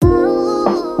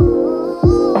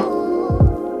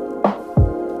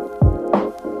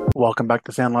Welcome back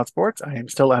to Sandlot Sports. I am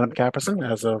still Adam Capperson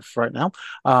as of right now.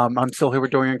 I'm still here with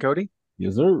Dorian Cody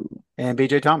Yes, sir. and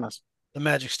BJ Thomas. The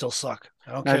Magic still suck.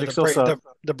 I don't care. Magic The still break suck.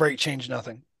 the break changed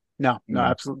nothing. No, no, Mm.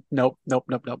 absolutely. Nope, nope,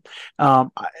 nope, nope.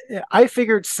 I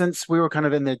figured since we were kind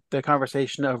of in the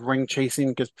conversation of ring chasing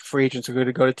because free agents are going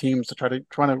to go to teams to try to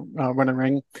run a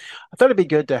ring, I thought it'd be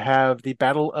good to have the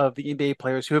battle of the NBA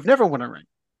players who have never won a ring.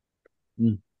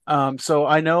 Mm. So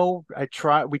I know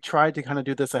we tried to kind of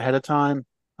do this ahead of time.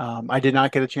 I did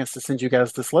not get a chance to send you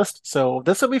guys this list, so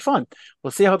this will be fun.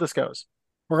 We'll see how this goes.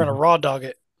 We're gonna raw dog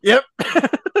it. Yep.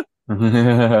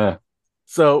 Mhm.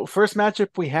 So first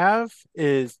matchup we have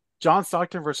is John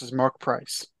Stockton versus Mark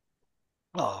Price.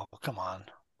 Oh, come on.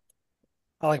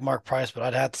 I like Mark Price, but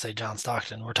I'd have to say John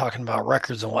Stockton. We're talking about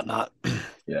records and whatnot.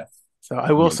 Yeah. So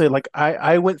I will Yeah. say, like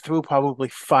I went through probably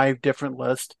five different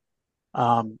lists.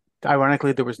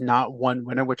 Ironically, there was not one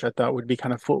winner, which I thought would be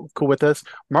kind of cool with this.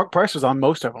 Mark Price was on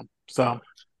most of them. So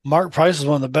Mark Price is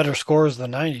one of the better scorers of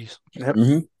the '90s. yep.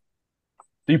 hmm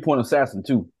 3-point assassin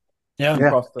too. Yeah.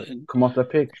 Yeah. Come off that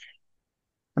pick.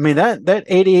 I mean that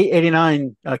 88,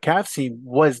 89 Cavs team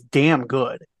was damn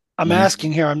good. I'm hmm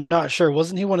asking here. I'm not sure.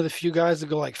 Wasn't he one of the few guys to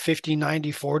go like 50,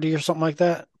 90, 40 or something like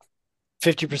that?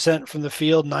 50% from the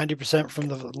field, 90% from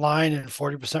the line, and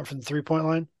 40% from the 3-point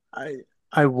line. I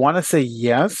I want to say I don't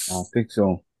yes. think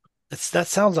so. That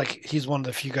sounds like he's one of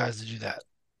the few guys to do that.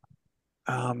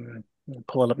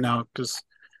 Pull it up now because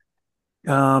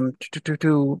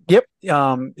yep.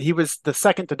 He was the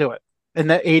second to do it in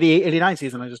that 88, 89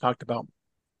 season I just talked about.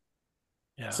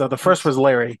 Yeah. So the first was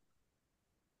Larry.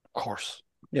 Of course.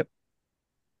 Yep.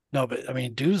 No, but I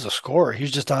mean, dude's a scorer.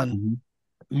 He's just on hmm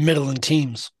middle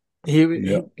teams. He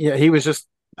Yep. yeah, he was just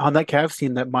on that Cavs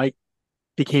team that Mike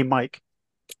became Mike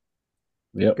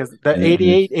Yep. because that And it is.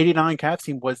 88, 89 Cavs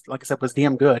team was, like I said, was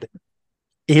damn good.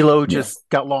 Elo Yeah. just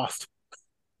got lost.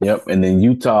 Yep. And then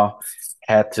Utah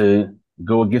had to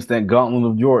go against that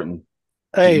gauntlet of Jordan.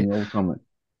 Hey, Couldn't overcome it.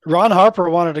 Ron Harper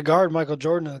wanted to guard Michael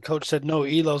Jordan, and the coach said no.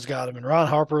 Elo's got him, and Ron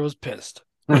Harper was pissed.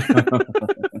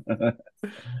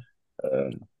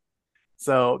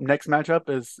 So next matchup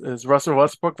is Russell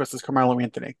Westbrook versus Carmelo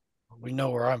Anthony. We know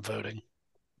where I'm voting.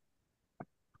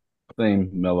 Same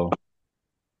mellow.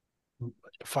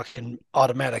 Fucking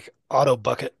automatic auto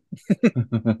bucket.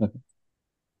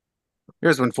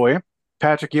 Here's one for you: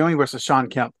 Patrick Ewing versus Sean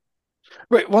Kemp.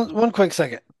 Wait, one quick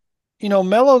second.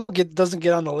 Melo doesn't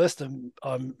get on the list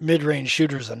of mid-range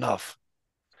shooters enough.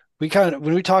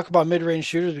 When we talk about mid-range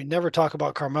shooters, we never talk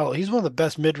about Carmelo. He's one of the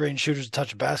best mid-range shooters to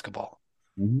touch a basketball.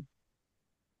 hmm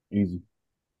Easy.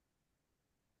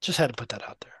 Just had to put that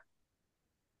out there.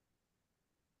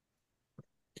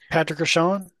 Patrick or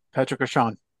Sean? Patrick or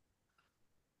Sean?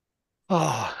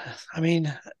 Oh, I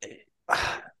mean,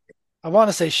 I want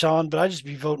to say Sean, but I just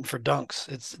be voting for dunks.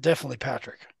 It's definitely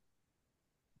Patrick.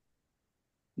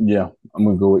 Yeah. I'm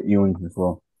gonna go with Ewing as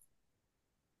well.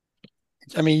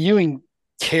 I mean, Ewing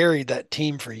carried that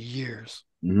team for years.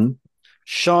 hmm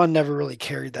Sean never really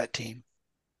carried that team.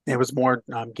 It was more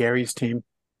Gary's team.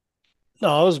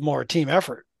 No, it was more a team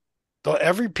effort. Though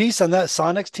every piece on that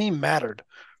Sonics team mattered.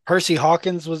 Percy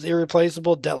Hawkins was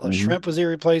irreplaceable. Detlef hmm Shrimp was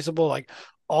irreplaceable. Like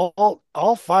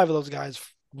all five of those guys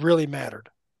really mattered.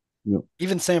 Yep.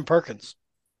 Even Sam Perkins,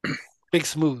 big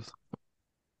smooth.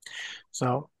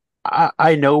 So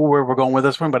I know where we're going with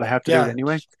this one, but I have to do it Yeah,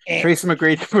 anyway. eh, Tracy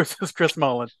McGrady versus Chris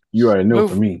Mullin. You already know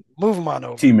for move me. move him on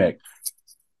over. T-Mac.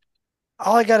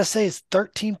 All I gotta say is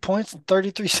 13 points in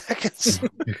 33 seconds.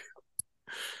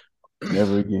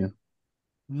 Never again.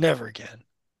 Never again.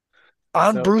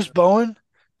 On So Bruce Bowen,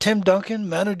 Tim Duncan,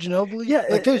 Manu Ginobili. yeah,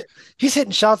 Like he's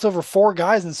hitting shots over four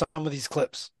guys in some of these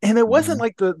clips. and it wasn't hmm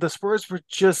like the Spurs were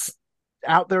just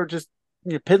out there just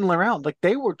piddling around. Like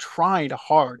they were trying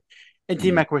hard, and T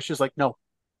Yeah. Mac was just like, "No,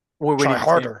 we're Try winning this game."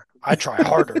 harder. I try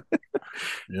harder.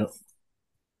 Yep.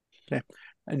 Okay.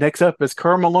 And next up is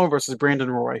Karl Malone versus Brandon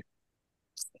Roy.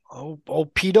 Oh,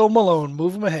 Pito Malone,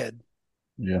 move him ahead.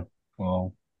 Yeah.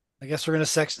 Well, I guess we're gonna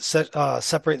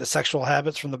separate the sexual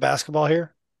habits from the basketball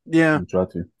here. Yeah, I'm try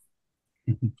to.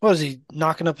 What was he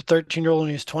knocking up a 13-year-old when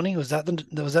he was 20? Was that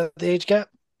the age gap?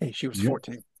 hey, she was Yep.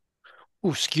 14.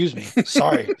 Oh, excuse me.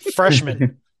 Sorry,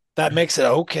 freshman. That makes it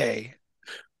okay.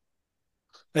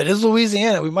 It is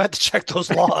Louisiana. We might have to check those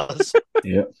laws.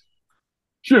 Yeah.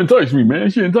 She enticed me, man.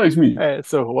 She enticed me.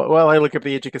 So while I look up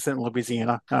the age of consent in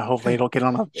Louisiana, hopefully it'll get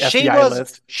on a She FBI was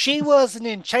list. she was an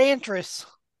enchantress.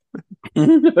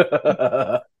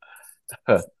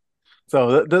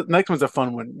 So the next one's a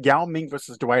fun one: Yao Ming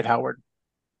versus Dwight Howard.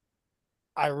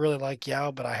 I really like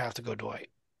Yao, but I have to go Dwight.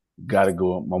 Gotta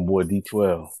go up, my boy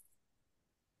D12.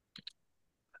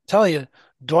 telling you,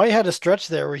 Dwight had a stretch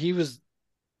there where he was.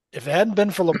 If it hadn't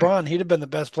been for LeBron, he'd have been the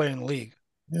best player in the league.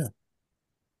 Yeah.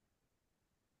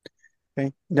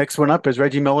 Okay. Next one up is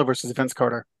Reggie Miller versus Vince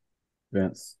Carter.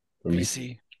 Vince for me.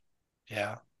 VC.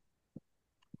 Yeah.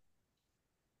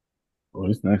 Oh,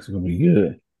 this next is gonna be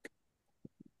good.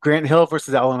 Grant Hill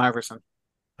versus Allen Iverson.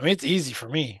 I mean, it's easy for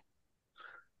me.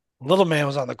 Little man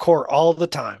was on the court all the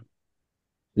time.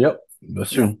 Yep,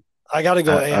 that's true. I got to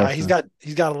go AI. He's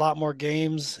Iverson. got a lot more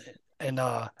games, and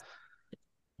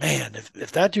man,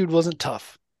 if that dude wasn't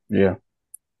tough, Yeah.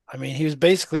 I mean, he was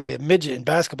basically a midget in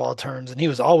basketball terms, and he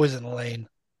was always in the lane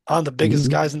on the biggest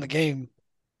Mm-hmm. guys in the game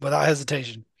without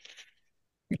hesitation.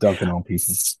 Dunking on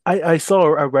people. I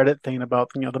saw a Reddit thing about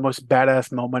the most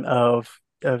badass moment of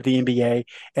the NBA,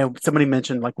 and somebody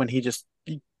mentioned like when he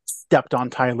stepped on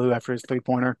Ty Lue after his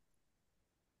 3-pointer.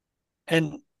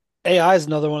 And AI is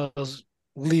another one of those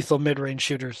lethal mid-range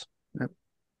shooters. Yep.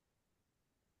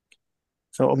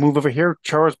 So we'll move over here.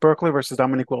 Charles Barkley versus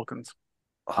Dominique Wilkins.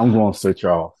 I'm going to say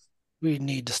Charles. We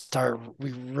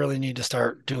really need to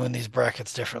start doing these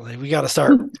brackets differently. We got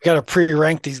to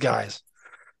pre-rank these guys.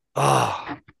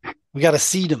 We got to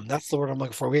seed them. That's the word I'm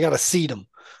looking for. We got to seed them.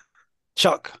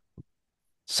 Chuck.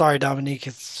 Sorry, Dominique.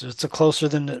 It's a closer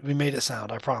than we made it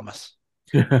sound. I promise.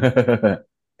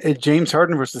 James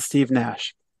Harden versus Steve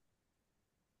Nash.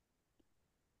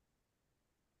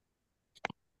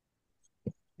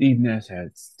 Steve Nash had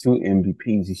 2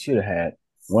 MVPs. He should have had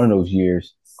one of those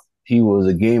years. He was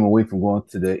a game away from going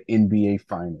to the NBA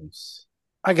Finals.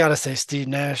 I gotta say, Steve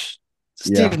Nash.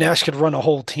 Yeah. Steve Nash could run a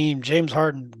whole team. James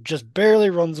Harden just barely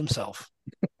runs himself.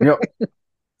 Yep.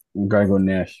 Gotta go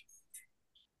Nash.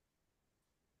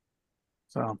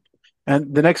 So,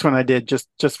 and the next one I did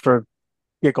just for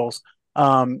giggles.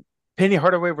 Penny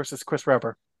Hardaway versus Chris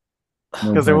Webber,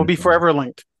 because they will be forever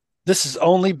linked. This is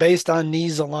only based on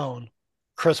knees alone.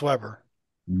 Chris Webber.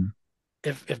 Mm-hmm.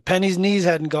 If Penny's knees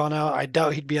hadn't gone out, I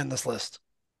doubt he'd be on this list.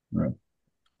 Right.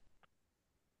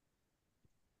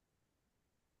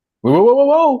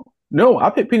 Whoa. No,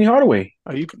 I picked Penny Hardaway.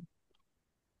 Oh,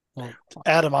 Well,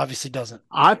 Adam obviously doesn't.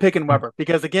 I'm picking Webber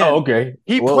because again, okay.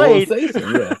 He played. We'll say so,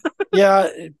 yeah. Yeah,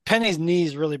 Penny's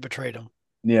knees really betrayed him.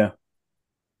 Yeah.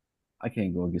 I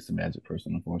can't go against the Magic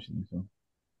person, unfortunately. So.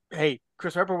 Hey,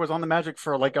 Chris Webber was on the Magic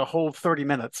for like a whole 30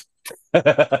 minutes.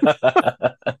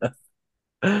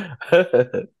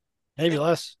 Maybe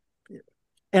less.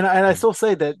 And I still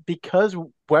say that because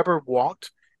Webber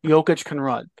walked, Jokic can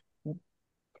run.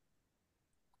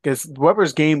 Because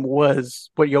Weber's game was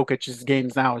what Jokic's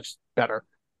game's now is better.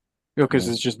 Jokic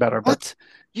is just better. What?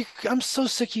 I'm so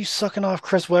sick of you sucking off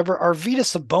Chris Webber.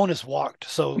 Arvydas Sabonis walked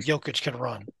so Jokic can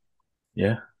run.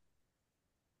 Yeah.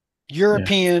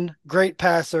 European, great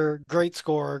passer, great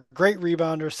scorer, great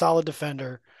rebounder, solid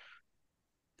defender.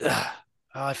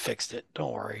 I fixed it.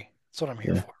 Don't worry. That's what I'm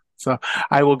here for. So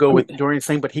I will go with Dorian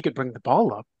Singh, but he could bring the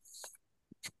ball up.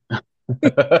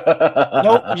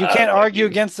 Nope, you can't argue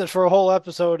against it for a whole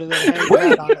episode and then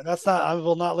hang on it. That's not. I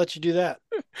will not let you do that.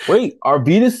 Wait,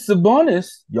 Arvydas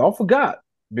Sabonis, y'all forgot.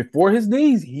 Before his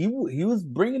knees, he was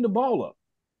bringing the ball up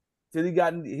till he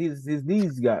got his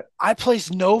knees got. I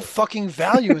place no fucking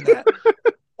value in that.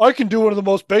 I can do one of the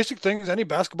most basic things any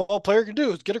basketball player can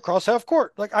do is get across half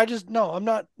court. Like I'm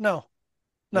not. No.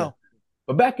 Yeah.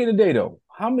 But back in the day, though,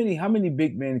 how many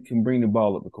big men can bring the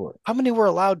ball up the court? How many were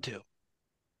allowed to?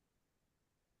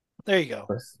 There you go.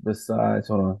 Besides,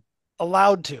 hold on.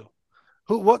 Allowed to.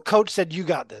 What coach said you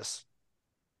got this?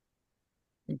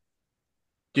 Do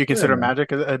you consider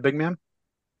Magic a big man?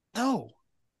 No.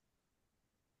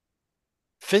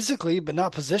 Physically, but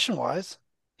not position-wise.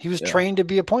 He was trained to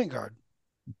be a point guard.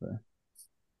 Okay.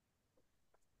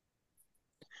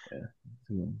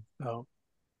 Yeah. Oh.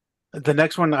 The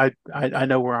next one, I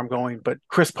know where I'm going, but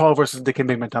Chris Paul versus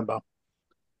Dikembe Mutombo.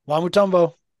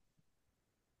 Mutombo.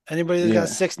 Anybody that got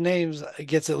 6 names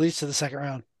gets at least to the second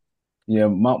round. Yeah,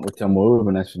 Mutombo would have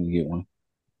been actually to get one.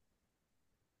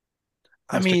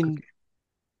 I mean,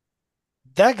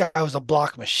 that guy was a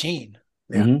block machine.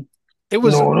 Yeah. Mm-hmm. It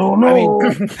was. No. I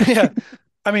mean, yeah.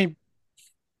 I mean,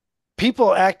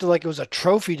 people acted like it was a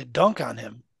trophy to dunk on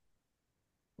him.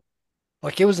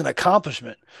 Like it was an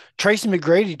accomplishment. Tracy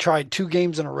McGrady tried 2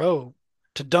 games in a row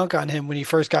to dunk on him when he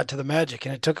first got to the Magic,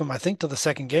 and it took him, I think, till the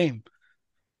second game.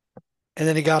 And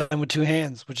then he got him with 2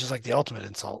 hands, which is like the ultimate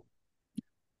insult.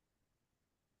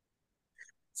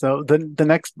 So the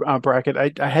next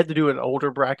bracket, I had to do an older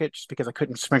bracket just because I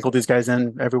couldn't sprinkle these guys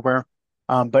in everywhere.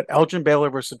 But Elgin Baylor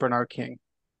versus Bernard King.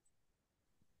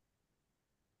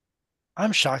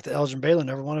 I'm shocked that Elgin Baylor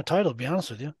never won a title, to be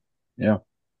honest with you. Yeah.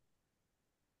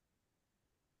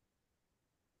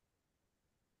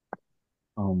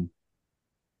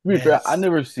 To be Man, fair, I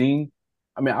never seen.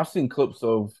 I mean, I've seen clips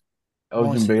of I've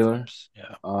only Elgin seen Baylor. clips.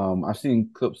 Yeah. I've seen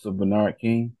clips of Bernard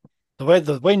King.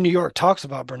 The way New York talks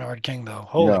about Bernard King, though,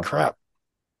 holy Yeah, crap!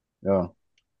 yeah. I'm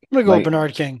gonna go with Like,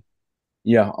 Bernard King.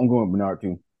 yeah, I'm going with Bernard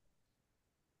too.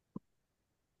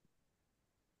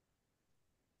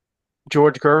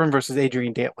 George Gervin versus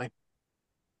Adrian Dantley.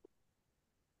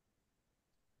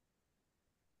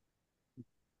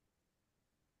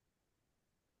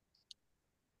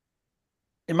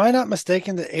 Am I not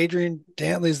mistaken that Adrian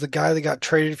Dantley is the guy that got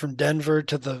traded from Denver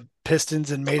to the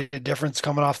Pistons and made a difference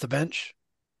coming off the bench?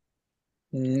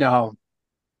 No,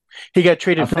 he got I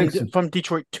traded think so. from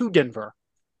Detroit to Denver,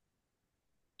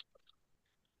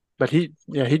 but he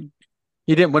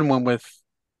didn't win one with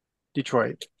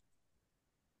Detroit.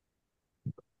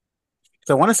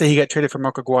 So I want to say he got traded for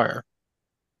Mark Aguirre.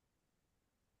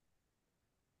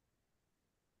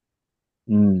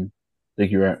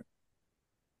 Think you're right.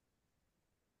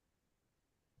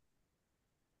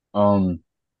 Um,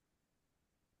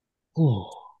 whew,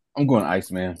 I'm going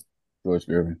Iceman, George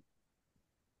Gervin.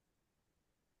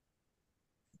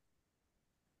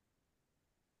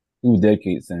 He was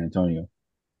dedicated to San Antonio.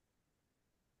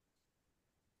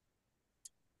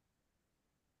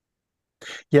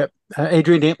 Yep.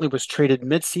 Adrian Dantley was traded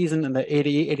mid-season in the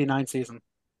 88-89 season.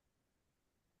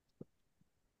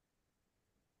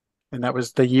 And that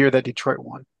was the year that Detroit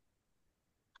won.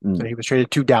 So Mm. he was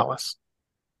traded to Dallas.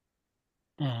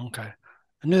 Okay.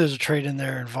 I knew there was a trade in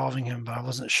there involving him, but I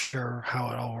wasn't sure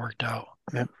how it all worked out.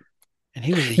 Yep. And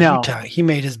he was a Now, Utah. He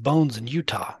made his bones in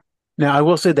Utah. now I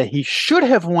will say that he should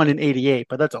have won in 88,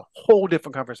 but that's a whole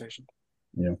different conversation.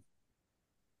 Yeah.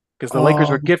 Because the Lakers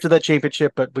were Um, gifted that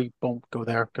championship, but we won't go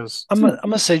there because I'm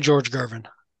gonna say George Gervin.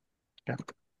 yeah.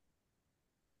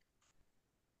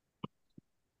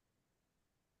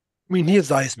 I mean, he is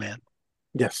the Iceman.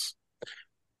 Yes.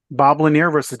 Bob Lanier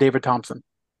versus David Thompson.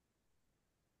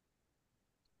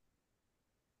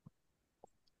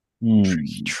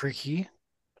 Tricky, Mm. tricky.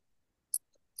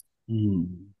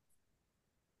 Mm.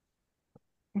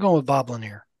 I'm going with Bob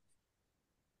Lanier.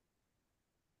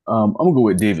 I'm gonna go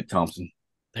with David Thompson.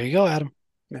 There you go, Adam.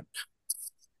 Yeah.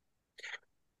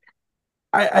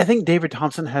 I think David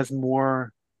Thompson has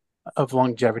more of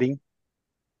longevity.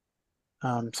 So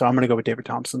I'm going to go with David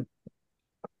Thompson.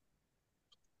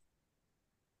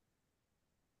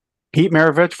 Pete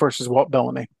Maravich versus Walt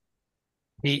Bellamy.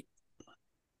 He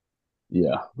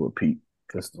Yeah, with Pete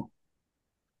Pistol.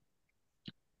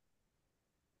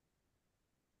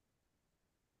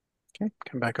 Okay,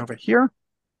 come back over here.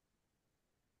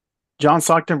 John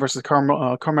Stockton versus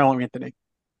Carmelo Anthony.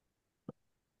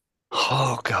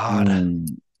 Oh God.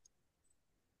 Mm.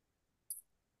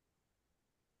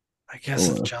 I guess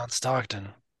it's Oh, John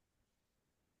Stockton.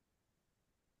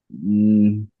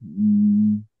 mm,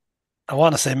 mm. I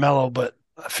want to say Mello, but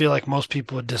I feel like most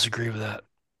people would disagree with that.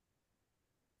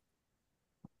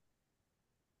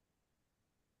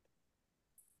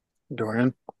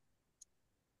 Dorian.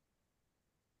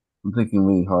 I'm thinking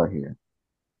really hard here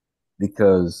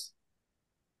because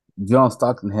John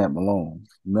Stockton had Malone.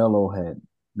 Melo had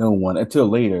no one until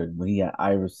later when he had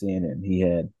Iverson and he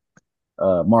had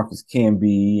Marcus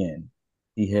Camby and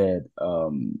he had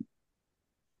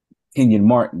Kenyon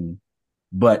Martin.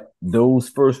 But those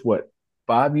first, what,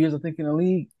 5 years, I think, in the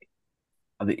league,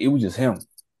 I think it was just him.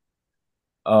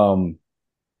 Um,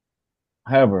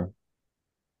 However,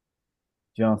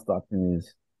 John Stockton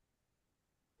is,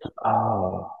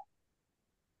 oh,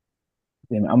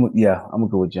 damn it, I'm gonna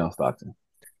go with John Stockton.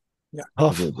 Yeah.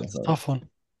 I'll go Tough. with John That's a Stockton. tough one.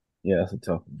 Yeah, that's a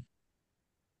tough one.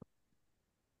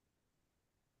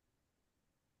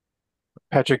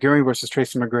 Patrick Ewing versus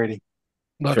Tracy McGrady.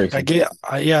 Look, Tracy.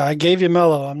 I gave you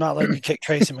Mello. I'm not letting you kick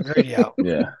Tracy McGrady out.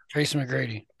 Yeah, Tracy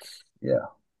McGrady. yeah,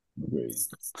 agreed.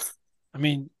 I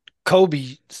mean,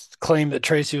 Kobe claimed that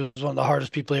Tracy was one of the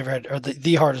hardest people he ever had, or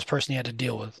the hardest person he had to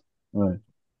deal with. All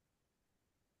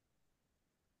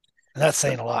And that's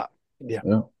saying a lot. Yeah.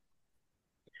 right.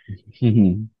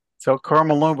 Yeah. So Karl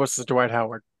Malone versus Dwight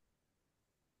Howard.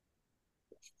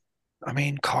 I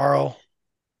mean, Carl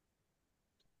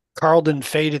didn't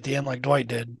fade at the end like Dwight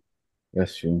did.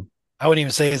 That's true. I wouldn't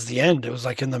even say it's the end. It was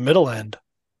like in the middle end.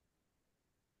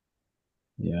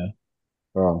 Yeah.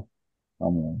 Bro,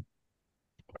 come on.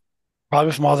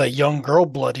 Probably from all that young girl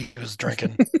blood he was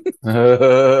drinking.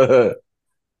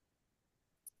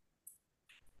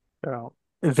 So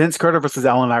Vince Carter versus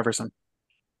Allen Iverson.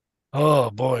 Oh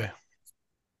boy.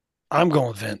 I'm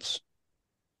going Vince.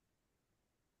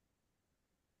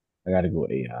 I gotta go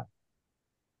AI.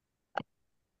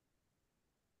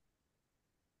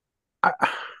 I,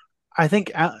 I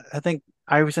think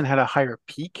Iverson had a higher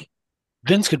peak,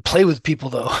 Vince could play with people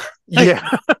though. Like,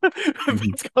 Yeah,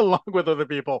 Vince got along with other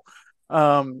people.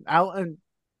 Alan,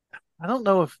 I don't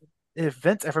know if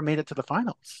Vince ever made it to the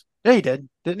finals. Yeah, he did,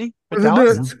 didn't he? With with the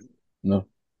Dallas? Nets. No,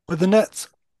 With the Nets.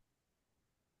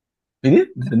 he did.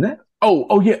 Didn't that?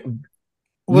 Oh, yeah.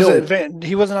 Was it No, Van?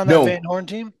 He wasn't on that Van no, Horn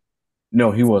team.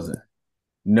 no, he wasn't.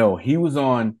 No, he was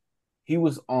on. He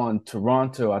was on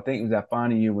Toronto. I think it was that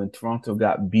final year when Toronto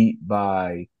got beat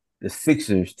by the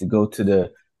Sixers to go to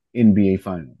the NBA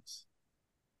Finals.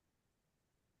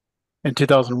 In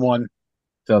 2001.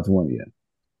 2001, yeah.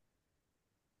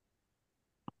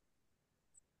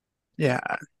 Yeah,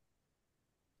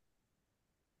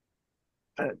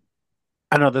 I,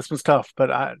 I know this one's tough, but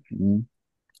Mhm.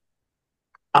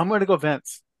 I'm going to go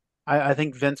Vince. I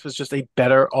think Vince was just a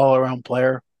better all around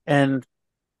player, and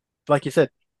like you said,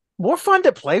 more fun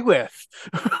to play with.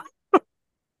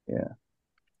 Yeah.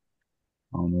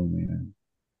 I don't know, man.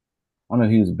 I know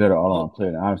he was a better Well, all-around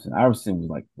player than Iverson. Iverson was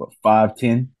like what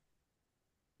 5'10".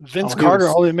 Vince Oh, he Carter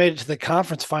was. only made it to the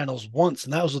conference finals once,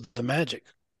 and that was with the Magic.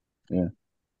 Yeah.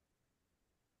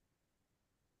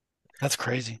 That's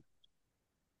crazy.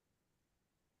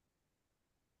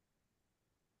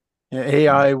 Yeah,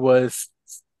 AI was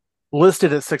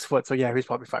listed at 6 foot, so yeah, he's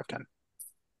probably 5'10".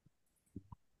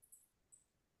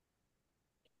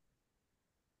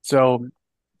 So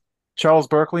Charles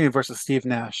Barkley versus Steve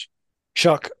Nash.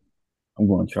 Chuck, I'm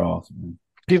going Charles, man.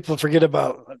 people forget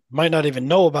about, might not even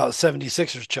know about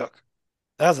 76ers Chuck.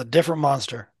 That's a different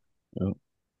monster. Yep.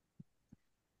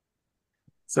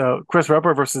 So Chris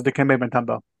Webber versus Dikembe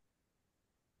Mutombo.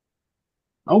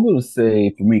 I'm going to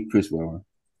say for me, Chris Webber.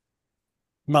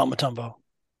 Mount Matumbo.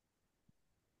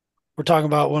 We're talking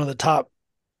about one of the top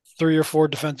 3 or 4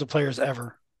 defensive players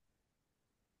ever.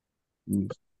 Mm.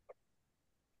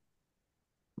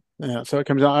 Yeah, so it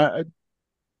comes out.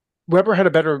 Webber had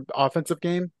a better offensive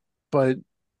game, but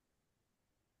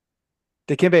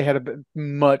Dikembe had a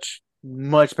much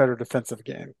better defensive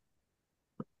game.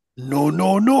 No,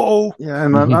 no, no. Yeah,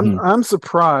 and I'm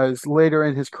surprised later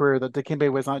in his career that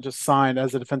Dikembe was not just signed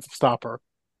as a defensive stopper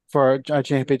for a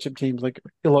championship team. Like,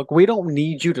 look, we don't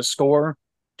need you to score,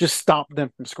 just stop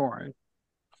them from scoring.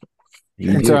 He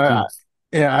And so, did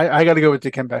too. yeah, I got to go with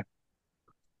Dikembe.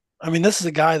 I mean, this is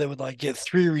a guy that would like get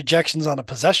 3 rejections on a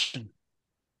possession.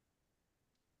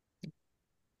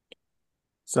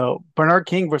 So Bernard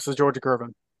King versus George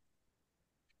Gervin.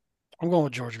 I'm going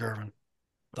with George Gervin,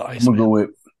 the I'm gonna go Iceman. with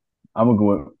I'm gonna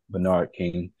go with Bernard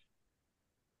King.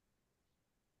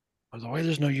 By the way,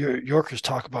 there's no Yorkers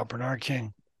talk about Bernard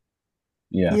King.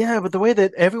 Yeah. Yeah, but the way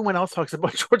that everyone else talks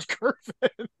about George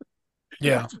Gervin,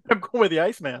 Yeah. I'm going with the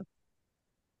Iceman.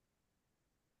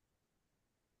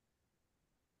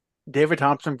 David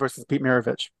Thompson versus Pete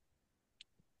Maravich.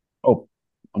 Oh,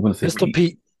 I'm gonna say Pistol Pete.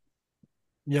 Pete.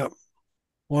 Yep.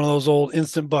 One of those old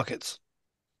instant buckets.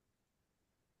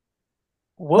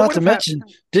 What Not would to have happened? mention,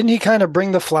 didn't he kind of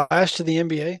bring the flash to the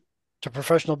NBA, to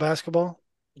professional basketball?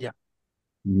 Yeah.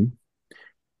 Mhm.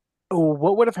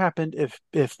 What would have happened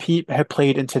if Pete had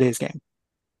played in today's game?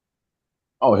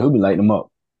 Oh, he'll be lighting them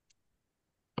up.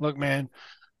 Look, man,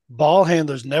 ball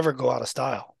handlers never go out of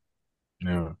style.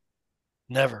 Yeah.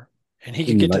 Never. And he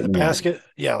He'll could be get to the lighting them up. basket.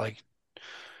 Yeah, like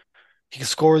he can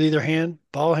score with either hand.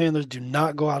 Ball handlers do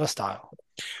not go out of style.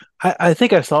 I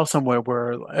think I saw somewhere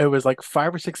where it was like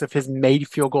 5 or 6 of his made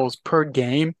field goals per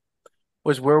game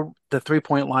was where the 3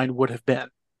 point line would have been.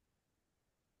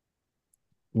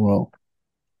 Well,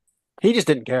 He just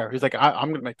didn't care. He's like, I'm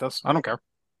going to make this. I don't care.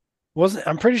 Wasn't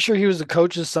I'm pretty sure he was the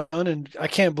coach's son, and I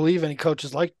can't believe any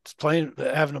coaches liked playing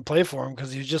having to play for him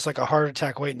because he was just like a heart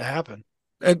attack waiting to happen.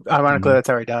 And ironically, mhm. that's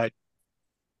how he died.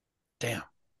 Damn,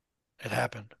 it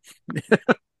happened.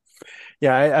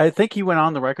 Yeah, I think he went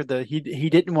on the record that he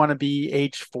didn't want to be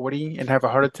age 40 and have a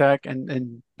heart attack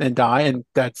and die, and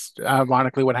that's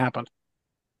ironically what happened.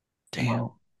 Damn.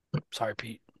 Well, Sorry,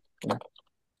 Pete.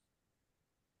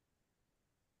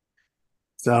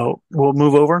 So we'll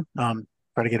move over,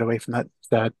 try to get away from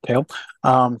that tale,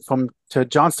 from to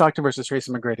John Stockton versus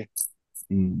Tracy McGrady.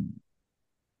 mm,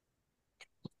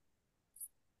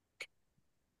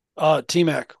 T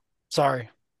Mac. Sorry.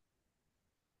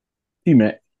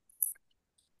 T-Mac,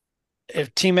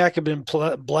 If T Mac had been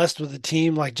blessed with a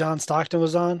team like John Stockton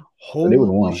was on, they would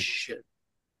have holy won. shit.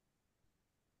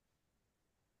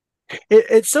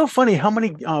 It's so funny how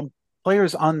many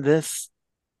players on this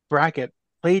bracket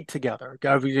played together.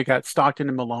 You got Stockton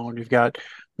and Malone. You've got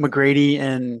McGrady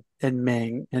and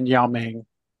Ming and Yao Ming.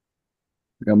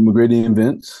 We got McGrady and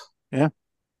Vince. Yeah.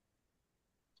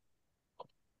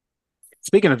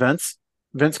 Speaking of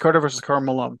Vince Carter versus Karl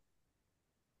Malone.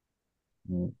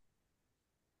 Mm.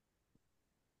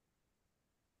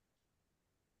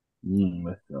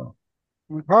 Let's go.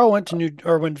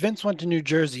 When Vince went to New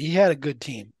Jersey, he had a good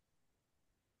team,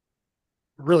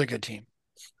 really good team.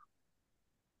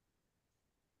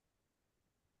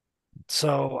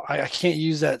 So I can't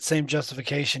use that same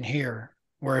justification here,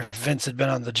 where if Vince had been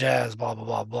on the Jazz, blah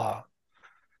blah blah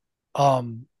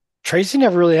blah. Tracy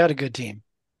never really had a good team,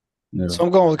 No. so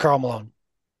I'm going with Karl Malone.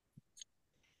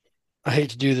 I hate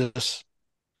to do this,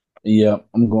 Yeah,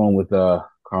 I'm going with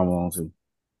Carmelo too.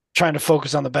 trying to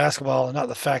focus on the basketball and not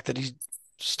the fact that he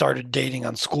started dating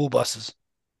on school buses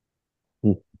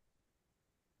in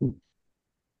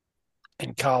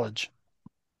college.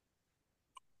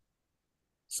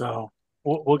 So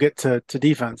we'll get to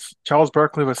defense. Charles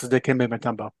Barkley versus Dikembe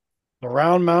Mutombo. The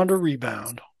round mound or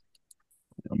rebound.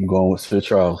 I'm going with Sir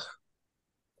Charles.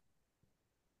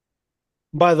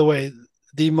 By the way,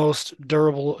 the most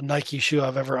durable Nike shoe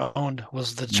I've ever owned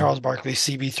was the Charles Barkley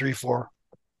CB34.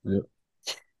 Yep.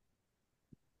 Just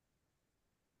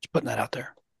putting that out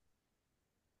there.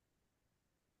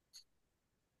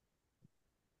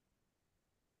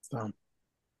 So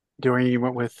Dorian, you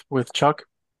went with Chuck.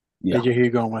 Yeah. AJ, who you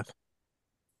going with?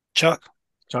 Chuck.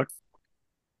 Chuck.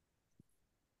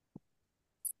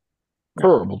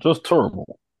 Terrible, just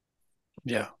terrible.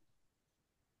 Yeah.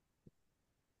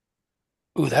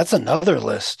 Ooh, that's another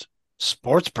list.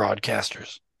 Sports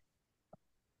broadcasters.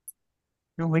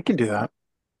 We can do that.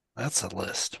 That's a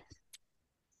list.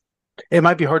 It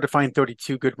might be hard to find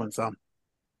 32 good ones, though.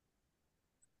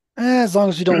 As long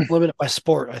as you don't limit it by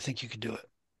sport, I think you could do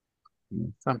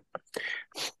it. So,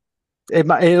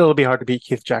 it'll be hard to beat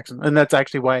Keith Jackson, and that's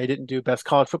actually why I didn't do best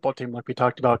college football team like we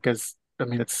talked about, because I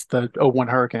mean it's the '01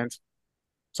 Hurricanes.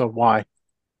 So why?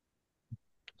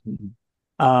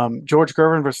 George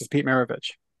Gervin versus Pete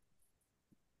Maravich.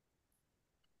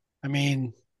 I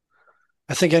mean,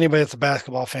 I think anybody that's a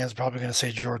basketball fan is probably going to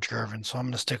say George Gervin, so I'm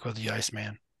going to stick with the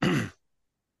Iceman.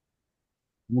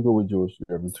 We'll go with George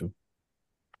Gervin too.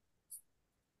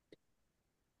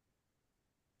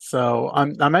 So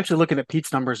I'm actually looking at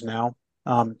Pete's numbers now,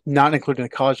 not including the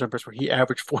college numbers where he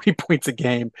averaged 40 points a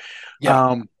game.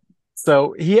 Yeah.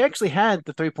 So he actually had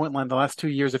the 3-point line the last 2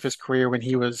 years of his career when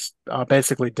he was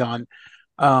basically done.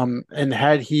 And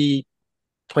had he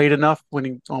played enough when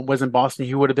he was in Boston,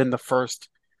 he would have been the first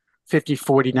 50,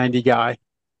 40, 90 guy.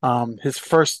 His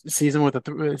first season with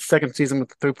second season with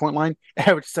the 3-point line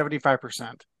averaged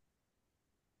 75%.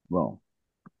 Well,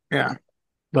 Yeah.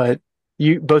 But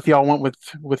you both y'all went with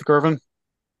Gervin?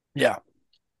 Yeah.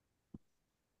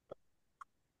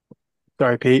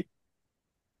 Sorry, Pete.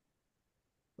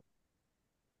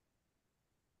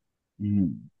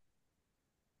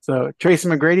 So Tracy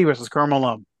McGrady versus Karl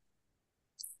Malone.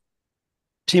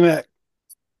 T-Mac.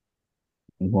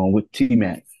 I'm going with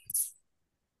T-Mac.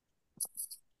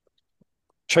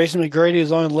 Tracy McGrady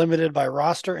is only limited by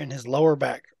roster and his lower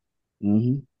back.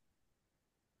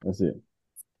 That's it.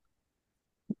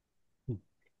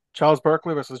 Charles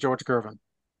Barkley versus George Gervin.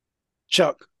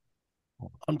 Chuck.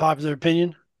 Unpopular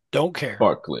opinion. Don't care.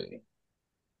 Barkley.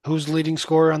 Who's the leading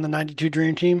scorer on the 92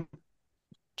 Dream Team?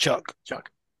 Chuck.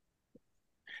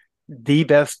 The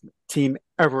best team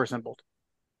ever assembled.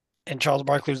 And Charles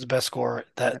Barkley was the best scorer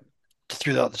that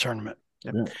throughout the tournament.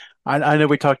 Yep. Yeah. I know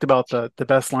we talked about the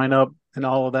best lineup and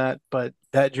all of that, but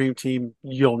that Dream Team,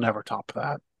 you'll never top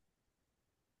that.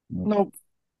 Nope.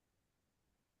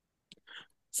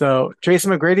 So Tracy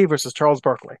McGrady versus Charles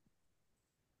Barkley.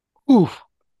 Ooh.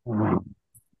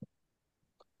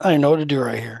 I don't know what to do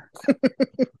right here.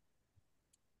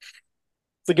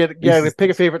 So pick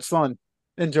a favorite son.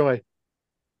 Enjoy.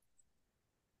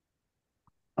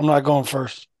 I'm not going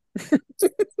first.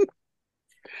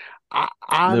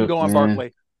 I'm going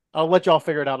Barkley. I'll let y'all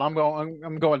figure it out. I'm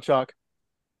going Chuck.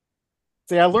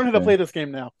 See, I learned how to play this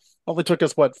game now. Only took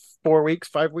us what, 4 weeks,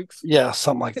 5 weeks? Yeah,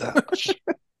 something like that.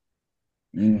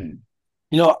 You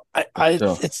know,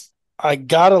 I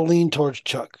gotta lean towards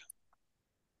Chuck.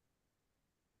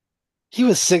 He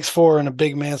was 6'4" in a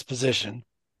big man's position.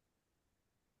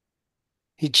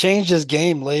 He changed his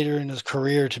game later in his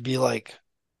career to be like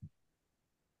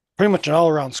pretty much an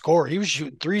all-around scorer. He was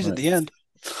shooting threes at the end.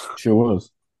 Sure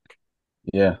was.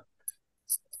 Yeah.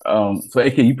 So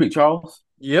AK, you pick Charles?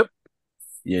 Yep.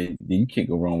 Yeah, you can't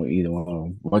go wrong with either one of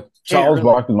them. But Charles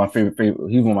Barkley is my favorite.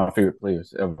 He's one of my favorite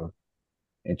players ever.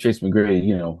 And Chase McGrady,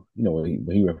 you know what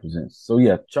he represents. So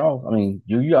yeah, Charles. I mean,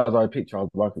 you guys already picked Charles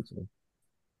Barkley today.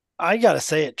 I gotta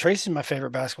say it. Tracy's my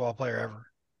favorite basketball player ever.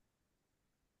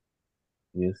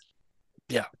 Yes.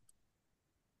 Yeah.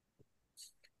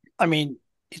 I mean,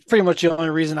 he's pretty much the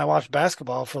only reason I watched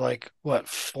basketball for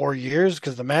 4 years,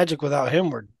 because the Magic without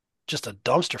him were just a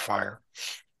dumpster fire.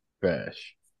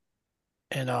 Trash.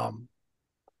 And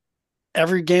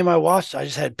every game I watched, I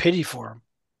just had pity for him.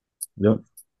 Yep.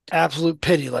 Absolute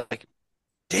pity. Like,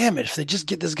 damn it, if they just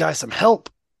get this guy some help.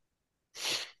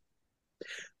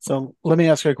 So let me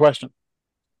ask you a question.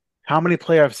 How many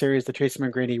playoff series did Tracy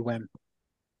McGrady win?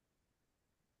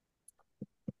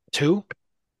 2.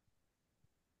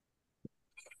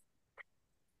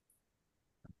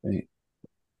 Hey,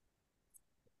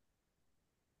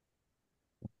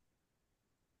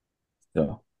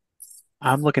 so,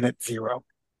 I'm looking at zero.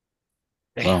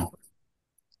 Damn. well,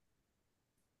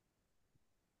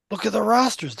 Look at the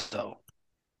rosters, though.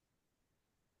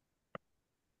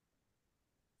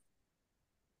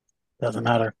 Doesn't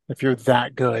matter. If you're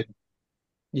that good,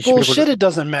 you should be able Bullshit, to it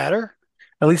doesn't matter.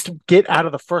 at least get out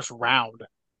of the first round.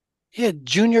 He had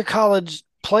junior college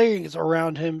players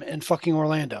around him in fucking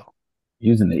Orlando.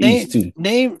 using the Name East too.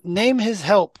 name his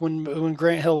help when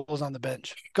Grant Hill was on the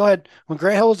bench. Go ahead. When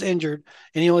Grant Hill was injured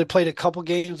and he only played a couple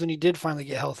games when he did finally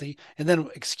get healthy, and then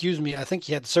excuse me, I think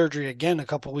he had surgery again a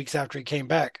couple weeks after he came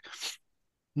back.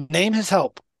 Name his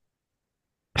help.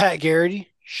 Pat Garrity,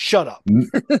 shut up. M-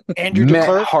 Andrew Matt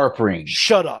DeClerc, Harpering,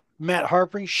 shut up. Matt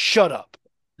Harpering, shut up.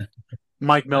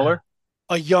 Mike Miller.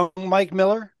 A young Mike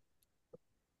Miller,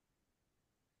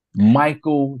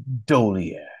 Michael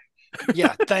Doliak.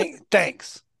 yeah.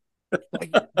 Thanks.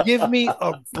 Like, give me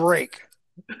a break.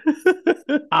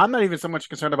 I'm not even so much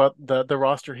concerned about the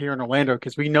roster here in Orlando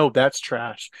because we know that's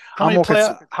trash. How I'm many more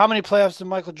concerned. how many playoffs did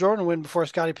Michael Jordan win before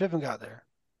Scottie Pippen got there?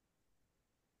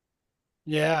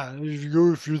 Yeah,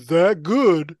 if you're that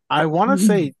good, I want to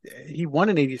say he won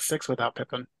in '86 without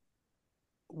Pippen.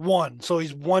 one. So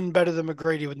he's one better than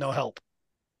McGrady with no help.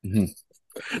 Mhm.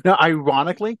 Now,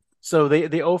 ironically, so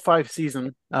the '05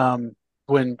 season,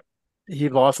 when he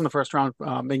lost in the first round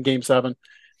in Game 7.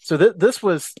 So this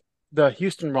was the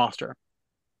Houston roster.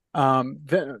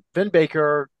 Vin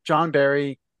Baker, John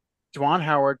Barry, Juwan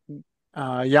Howard,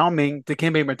 Yao Ming,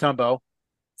 Dikembe Mutombo,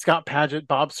 Scott Padgett,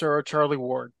 Bob Sura, Charlie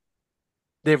Ward,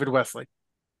 David Wesley.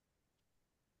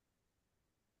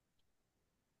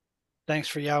 Thanks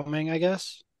for Yao Ming, I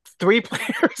guess. Three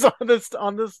players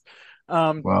on this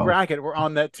Wow. bracket were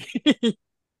on that team.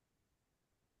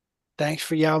 Thanks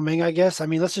for Yao Ming, I guess. I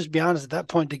mean, let's just be honest. At that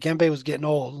point, Dikembe was getting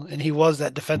old, and he was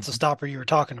that defensive stopper you were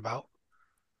talking about.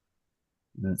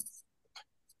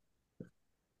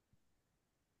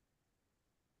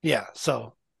 Yeah.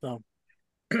 So So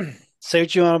say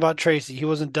what you want about Tracy. He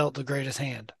wasn't dealt the greatest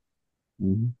hand.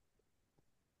 Mhm.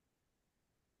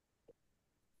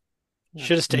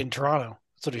 Should have stayed in Toronto.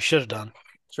 That's what he should have done.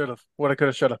 should have, woulda,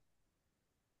 coulda, shoulda.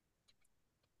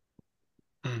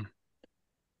 Mm.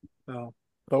 So,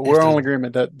 but we're all in Instead,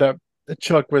 agreement that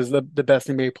Chuck was the best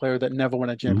NBA player that never won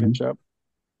a Mhm. championship.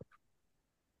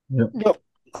 Yep. yep,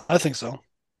 I think so.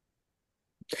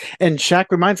 And Shaq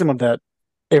reminds him of that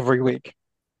every week.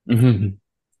 Mhm.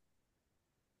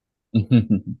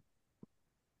 Mhm.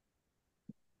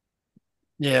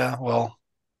 Yeah. Well,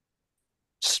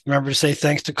 just remember to say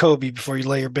thanks to Kobe before you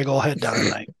lay your big old head down at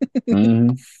night.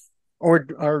 Mhm.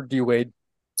 Or D Wade.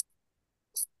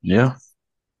 Yeah.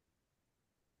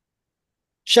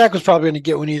 Shaq was probably going to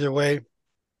get one either way.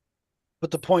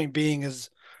 But the point being is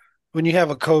when you have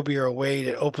a Kobe or a Wade,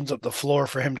 it opens up the floor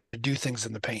for him to do things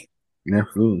in the paint.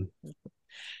 Absolutely.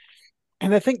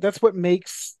 And I think that's what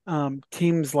makes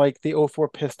teams like the '04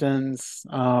 Pistons,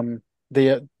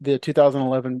 the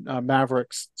 2011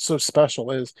 Mavericks so special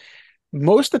is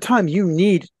most of the time you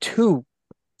need two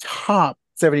top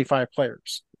 75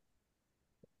 players.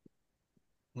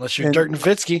 Unless you're And Dirk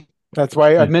Nowitzki. that's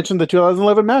why I Hmm. mentioned the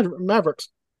 2011 Mavericks.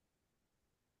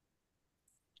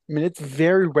 I mean, it's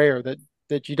very rare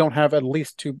that you don't have at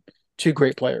least two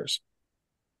great players.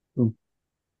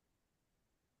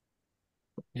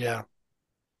 Yeah.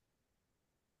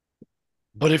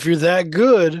 But if you're that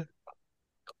good,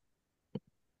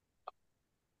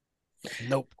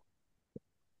 nope.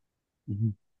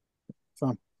 Mhm.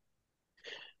 So,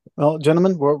 well,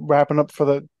 gentlemen, we're wrapping up for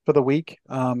the week.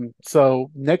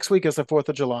 So next week is the 4th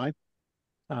of July.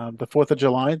 The 4th of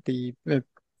July, the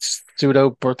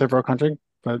pseudo birthday of our country,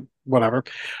 but whatever,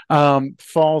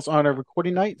 falls on a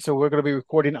recording night. So we're going to be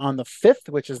recording on the 5th,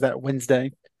 which is that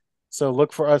Wednesday. So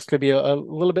look for us to be a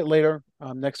little bit later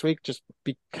next week, just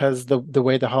because the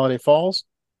way the holiday falls.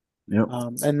 Yep.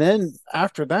 And then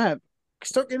after that,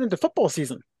 start getting into football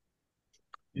season.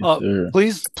 Yes, sir.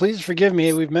 Please forgive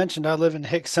me. We've mentioned I live in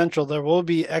Hicks Central. There will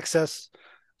be excess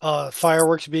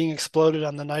fireworks being exploded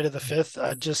on the night of the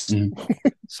 5th. Just Mhm.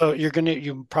 so you're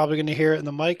probably gonna hear it in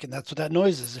the mic, and that's what that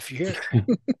noise is if you hear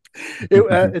it.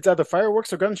 It's either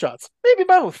fireworks or gunshots, maybe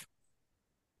both.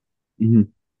 Mhm.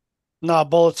 Nah,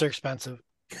 bullets are expensive.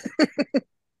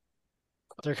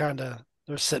 They're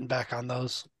They're sitting back on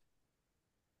those.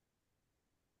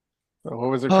 So what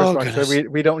was it Chris Oh Rock said? goodness.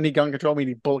 We don't need gun control, we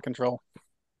need bullet control.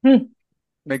 Hmm.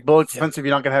 Make bullets Yeah, expensive,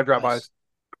 you're not gonna have nice. drive-bys.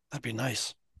 That'd be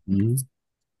nice. Mhm.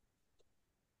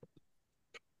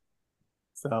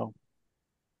 So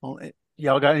well,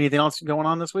 y'all got anything else going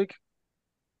on this week?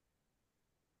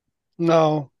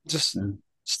 No, just Yeah.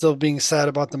 still being sad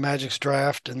about the Magic's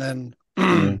draft and then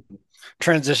Yeah.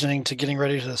 transitioning to getting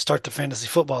ready to start the fantasy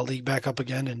football league back up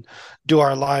again and do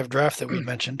our live draft that we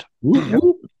mentioned. Whoop, Yep.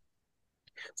 whoop.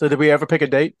 So did we ever pick a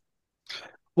date?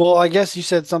 Well, I guess you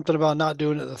said something about not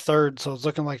doing it the 3rd, so it's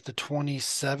looking like the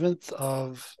 27th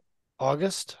of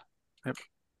August. Yep.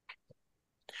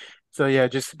 So yeah,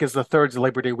 just because the third's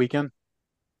Labor Day weekend.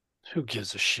 Who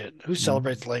gives a shit? Who Mhm.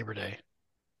 celebrates Labor Day?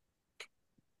 I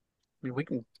mean, we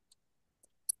can.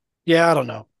 Yeah, I don't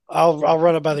know. I'll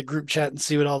run it by the group chat and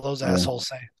see what all those Yeah. assholes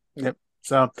say. Yep.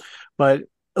 So, but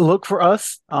look for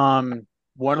us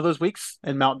one of those weeks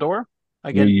in Mount Dora. Yeah,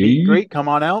 Again, meet and yeah. greet. Come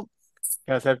on out.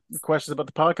 Guys have questions about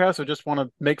the podcast or just want to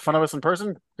make fun of us in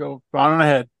person? Go on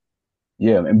ahead.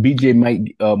 Yeah, and BJ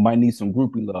might need some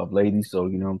groupie love, ladies. So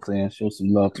you know what I'm saying. Show some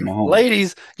love to my home.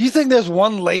 Ladies, you think there's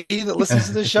one lady that listens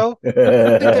to this show? I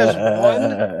think there's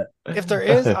one. If there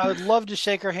is, I would love to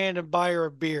shake her hand and buy her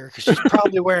a beer because she's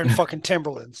probably wearing fucking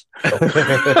Timberlands.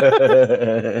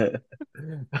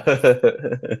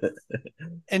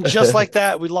 And just like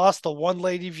that, we lost the one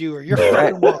lady viewer. You're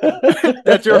fucking welcome.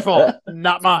 That's your fault,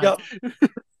 not mine. Yep.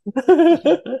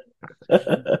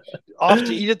 Off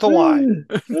to eat at the Y.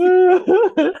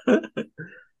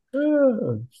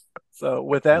 So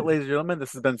with that, ladies and gentlemen,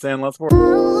 this has been Sandlot Sports.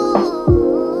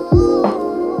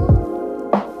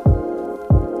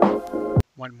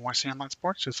 Want more Sandlot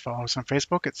Sports? Just follow us on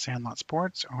Facebook at Sandlot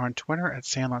Sports or on Twitter at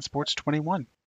Sandlot Sports 21.